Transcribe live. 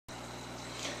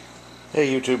Hey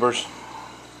YouTubers,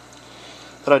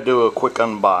 thought I'd do a quick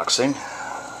unboxing.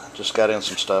 Just got in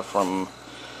some stuff from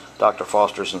Dr.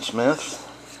 Foster's and Smith.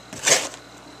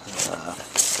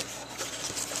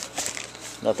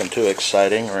 Nothing too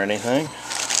exciting or anything.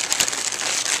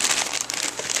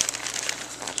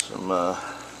 Some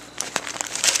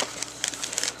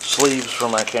sleeves for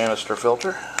my canister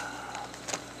filter.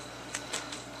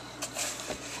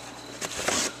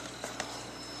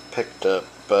 Picked up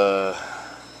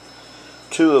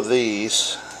two of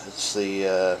these. It's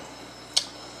the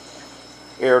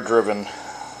air-driven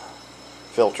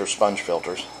filter, sponge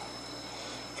filters.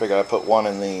 Figured I'd put one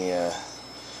in the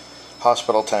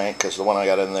hospital tank because the one I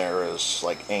got in there is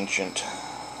like ancient.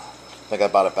 I think I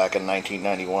bought it back in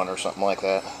 1991 or something like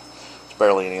that. There's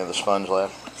barely any of the sponge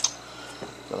left.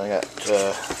 Then I got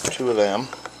two of them.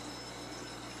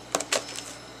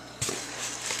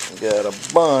 Got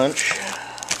a bunch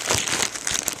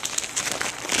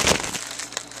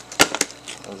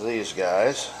of these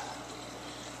guys,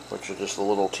 which are just the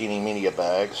little teeny media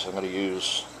bags. I'm going to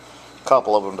use a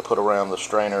couple of them to put around the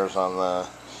strainers on the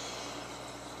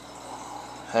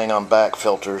hang-on back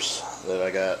filters that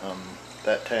I got on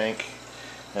that tank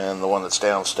and the one that's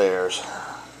downstairs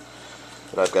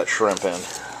that I've got shrimp in,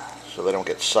 so they don't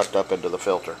get sucked up into the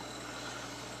filter.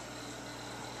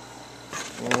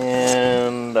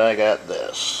 And I got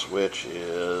this, which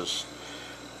is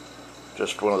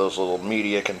just one of those little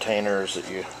media containers that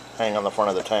you hang on the front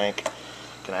of the tank. You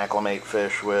can acclimate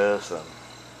fish with. And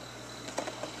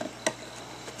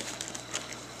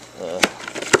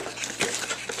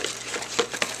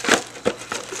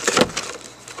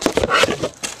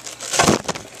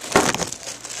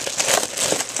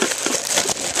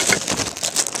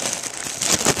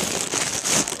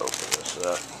open this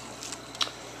up.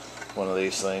 One of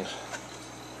these things.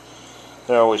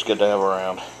 They're always good to have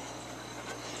around.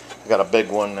 I got a big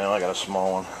one now, I got a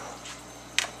small one.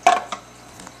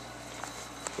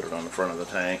 Put it on the front of the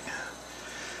tank.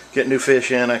 Get new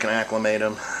fish in, I can acclimate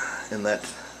them in that,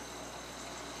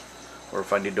 or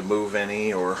if I need to move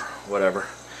any or whatever.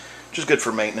 Which is good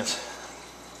for maintenance.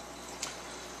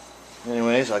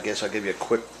 Anyways, I guess I'll give you a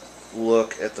quick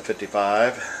look at the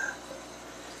 55.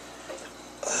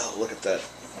 Oh, look at that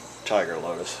tiger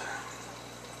lotus.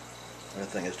 That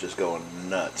thing is just going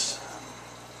nuts.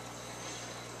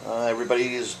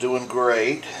 Everybody is doing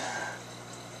great.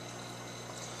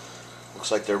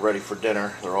 Looks like they're ready for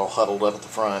dinner. They're all huddled up at the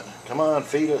front. Come on,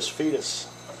 feed us, feed us.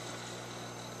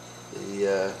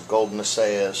 The golden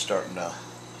Asea is starting to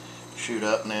shoot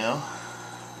up now.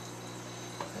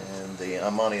 And the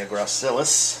Ammonia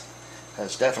gracilis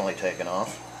has definitely taken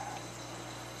off.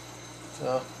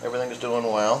 So everything is doing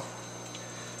well.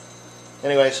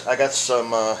 Anyways, I got some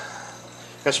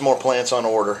more plants on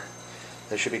order.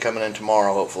 They should be coming in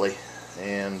tomorrow, hopefully,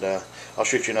 and I'll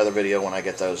shoot you another video when I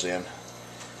get those in.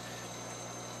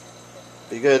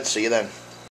 Be good. See you then.